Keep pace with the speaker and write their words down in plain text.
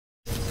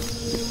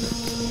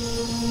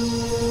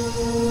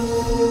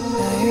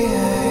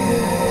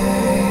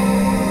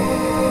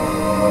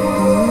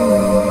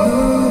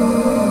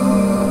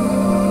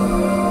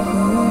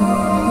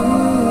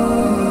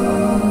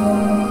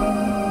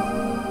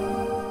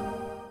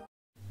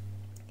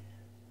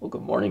Well,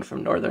 good morning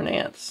from Northern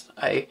Ants.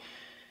 I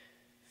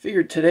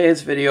figured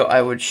today's video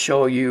I would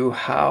show you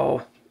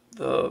how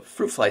the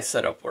Fruitfly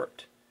setup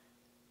worked.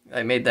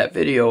 I made that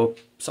video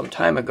some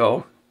time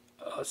ago,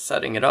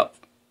 setting it up,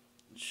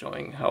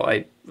 showing how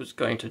I was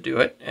going to do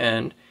it,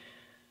 and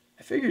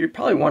I figured you're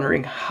probably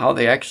wondering how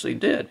they actually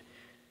did.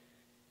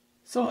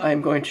 So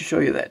I'm going to show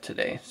you that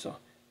today. So,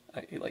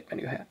 you like my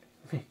new hat?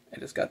 I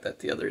just got that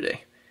the other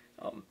day.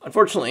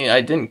 Unfortunately,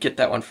 I didn't get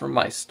that one from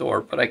my store,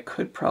 but I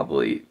could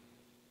probably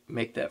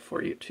make that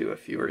for you too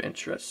if you were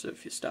interested,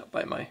 if you stop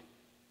by my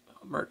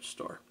merch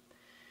store.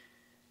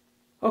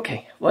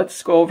 Okay,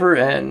 let's go over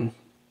and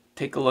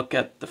take a look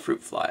at the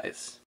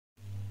Fruitflies.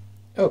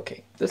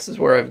 Okay, this is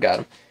where I've got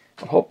them.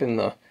 I'm hoping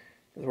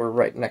we're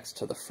right next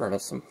to the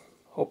furnace. I'm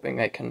hoping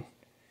I can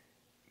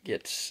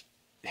get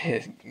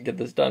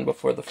this done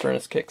before the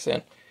furnace kicks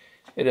in.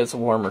 It is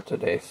warmer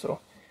today, so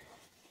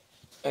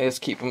I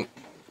just keep them.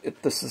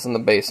 This is in the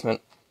basement.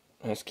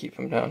 I just keep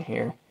them down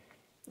here.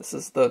 This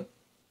is the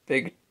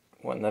big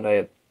one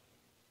that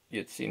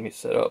you'd seen me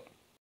set up.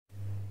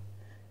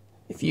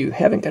 If you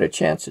haven't got a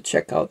chance to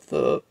check out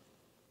the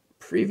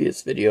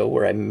previous video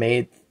where I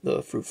made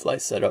the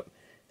Fruitfly setup,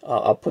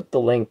 I'll put the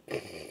link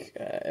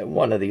in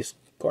one of these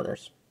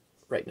corners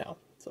right now.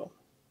 So,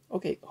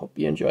 okay, hope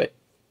you enjoy it.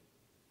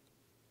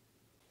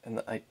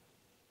 And I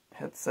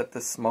had set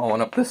this small one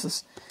up.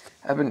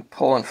 I've been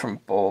pulling from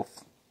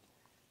both.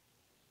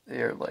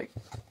 They are like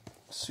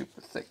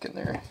super thick in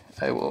there.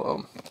 I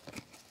will,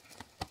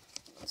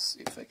 let's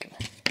see if I can,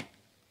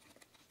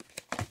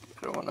 I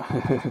don't want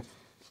to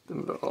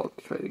them to all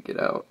try to get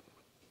out.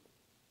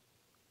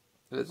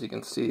 As you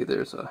can see,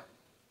 there's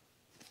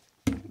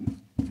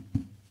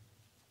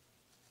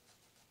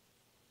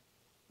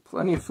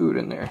plenty of food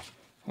in there.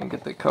 And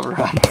get the cover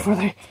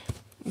on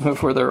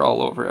before they're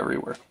all over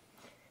everywhere.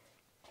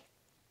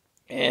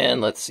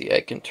 And let's see, I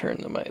can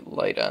turn my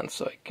light on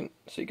so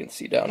you can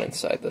see down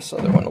inside this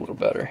other one a little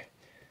better.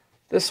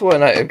 This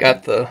one I've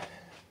got the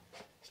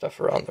stuff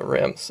around the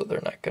rim, so they're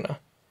not gonna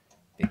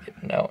be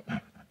getting out.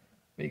 But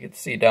you can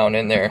see down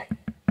in there.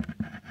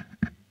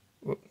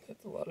 Whoop,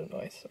 that's a lot of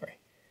noise, sorry.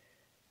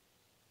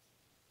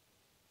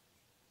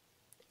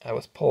 I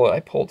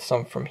pulled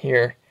some from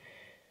here.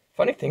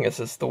 Funny thing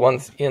is the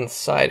ones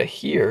inside of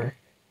here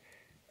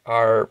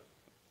are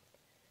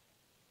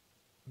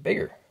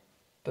bigger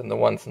than the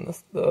ones in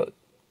the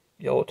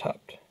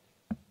yellow-topped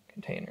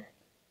container.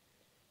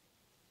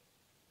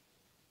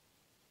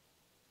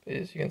 But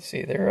as you can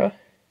see, they're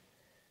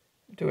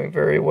doing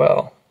very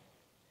well.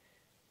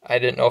 I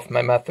didn't know if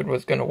my method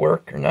was going to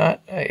work or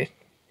not. I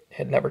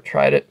had never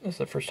tried it. This is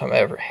the first time I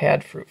ever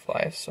had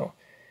Fruitflies, so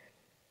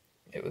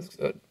it was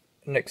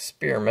an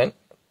experiment.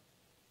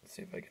 Let's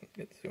see if I can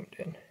get zoomed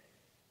in.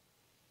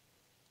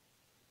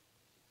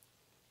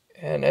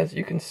 And as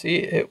you can see,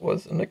 it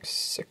was a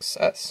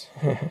success.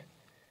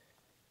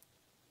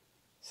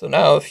 So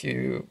now if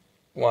you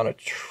want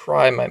to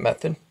try my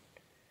method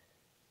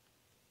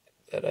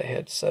that I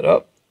had set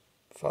up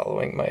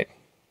following my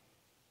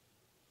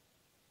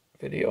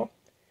video,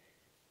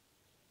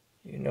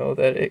 you know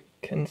that it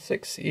can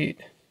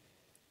succeed.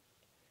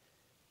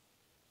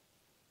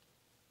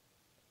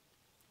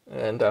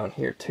 And down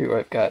here too,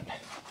 I've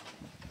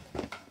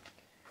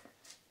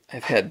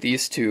had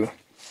these two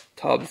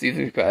tubs. These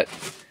have got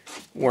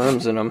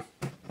worms in them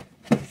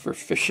for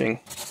fishing.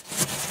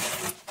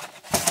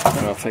 I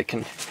don't know if I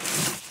can.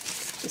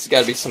 It's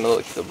got to be some of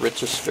like the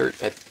richest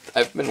dirt.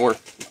 I've been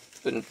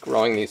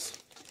growing these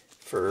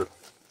for,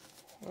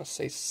 I want to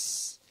say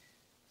 6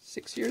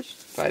 years,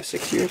 5,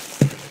 6 years,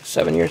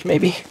 7 years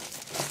maybe.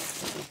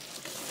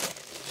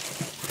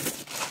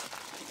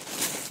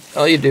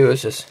 All you do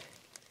is just,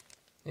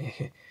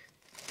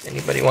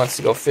 anybody wants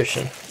to go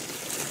fishing,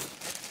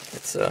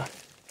 it's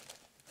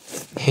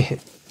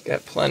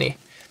got plenty.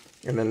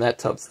 And then that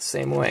tub's the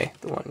same way,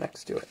 the one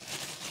next to it.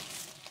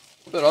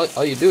 But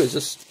all you do is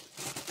just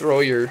throw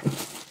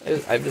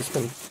I've just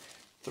been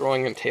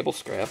throwing in table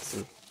scraps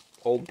and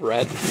old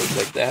bread and things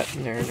like that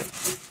in there, and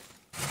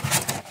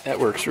that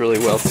works really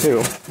well too.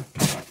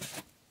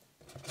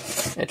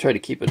 I try to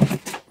keep a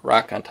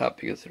rock on top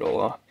because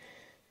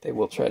they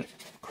will try to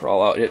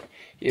crawl out it,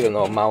 even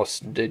though a mouse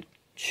did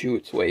chew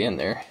its way in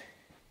there.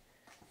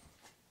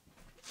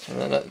 And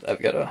then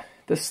I've got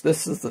this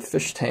is the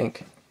fish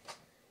tank.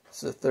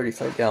 It's a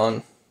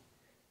 35-gallon.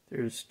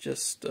 There's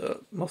just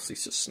mostly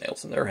just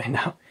snails in there right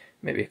now,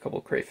 maybe a couple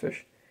of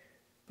crayfish.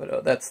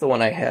 But that's the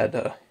one I had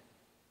the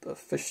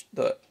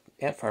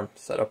ant farm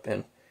set up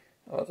in,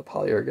 the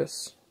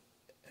Polyergus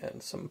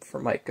and some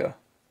Formica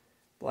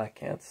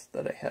black ants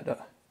that I had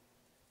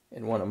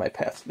in one of my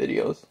past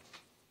videos.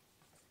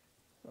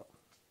 So,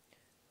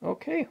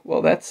 okay,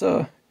 well that's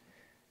the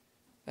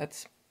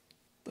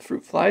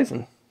Fruitflies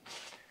and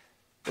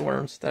the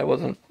worms that I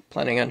wasn't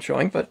planning on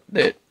showing, but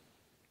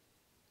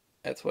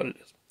that's what it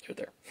is. They're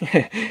there.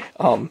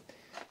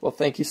 Well,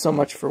 thank you so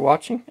much for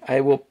watching. I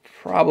will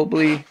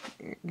probably,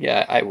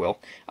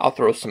 I'll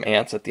throw some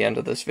ants at the end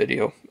of this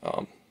video,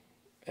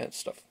 and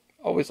stuff.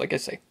 Always, like I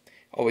say,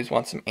 always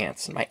want some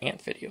ants in my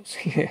ant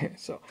videos.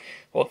 So,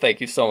 well,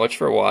 thank you so much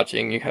for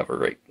watching. You have a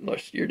great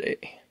rest of your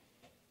day.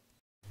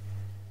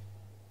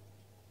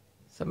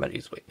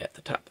 Somebody's waiting at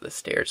the top of the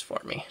stairs for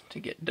me to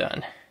get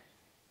done.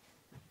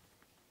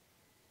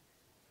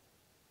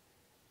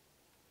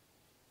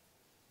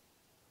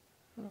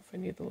 I don't know if I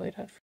need the light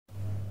on.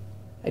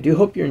 I do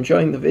hope you're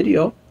enjoying the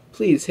video.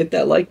 Please hit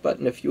that like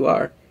button if you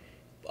are.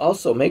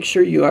 Also, make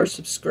sure you are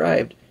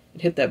subscribed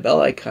and hit that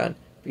bell icon,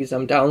 because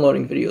I'm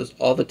downloading videos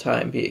all the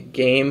time, be it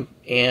game,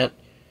 ant,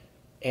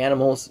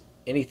 animals,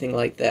 anything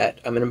like that.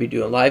 I'm going to be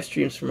doing live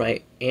streams for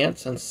my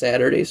ants on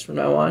Saturdays from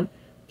now on.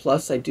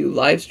 Plus, I do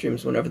live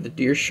streams whenever the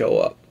deer show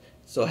up.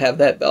 So have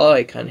that bell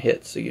icon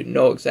hit so you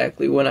know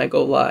exactly when I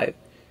go live.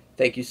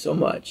 Thank you so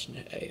much.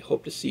 I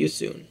hope to see you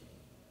soon.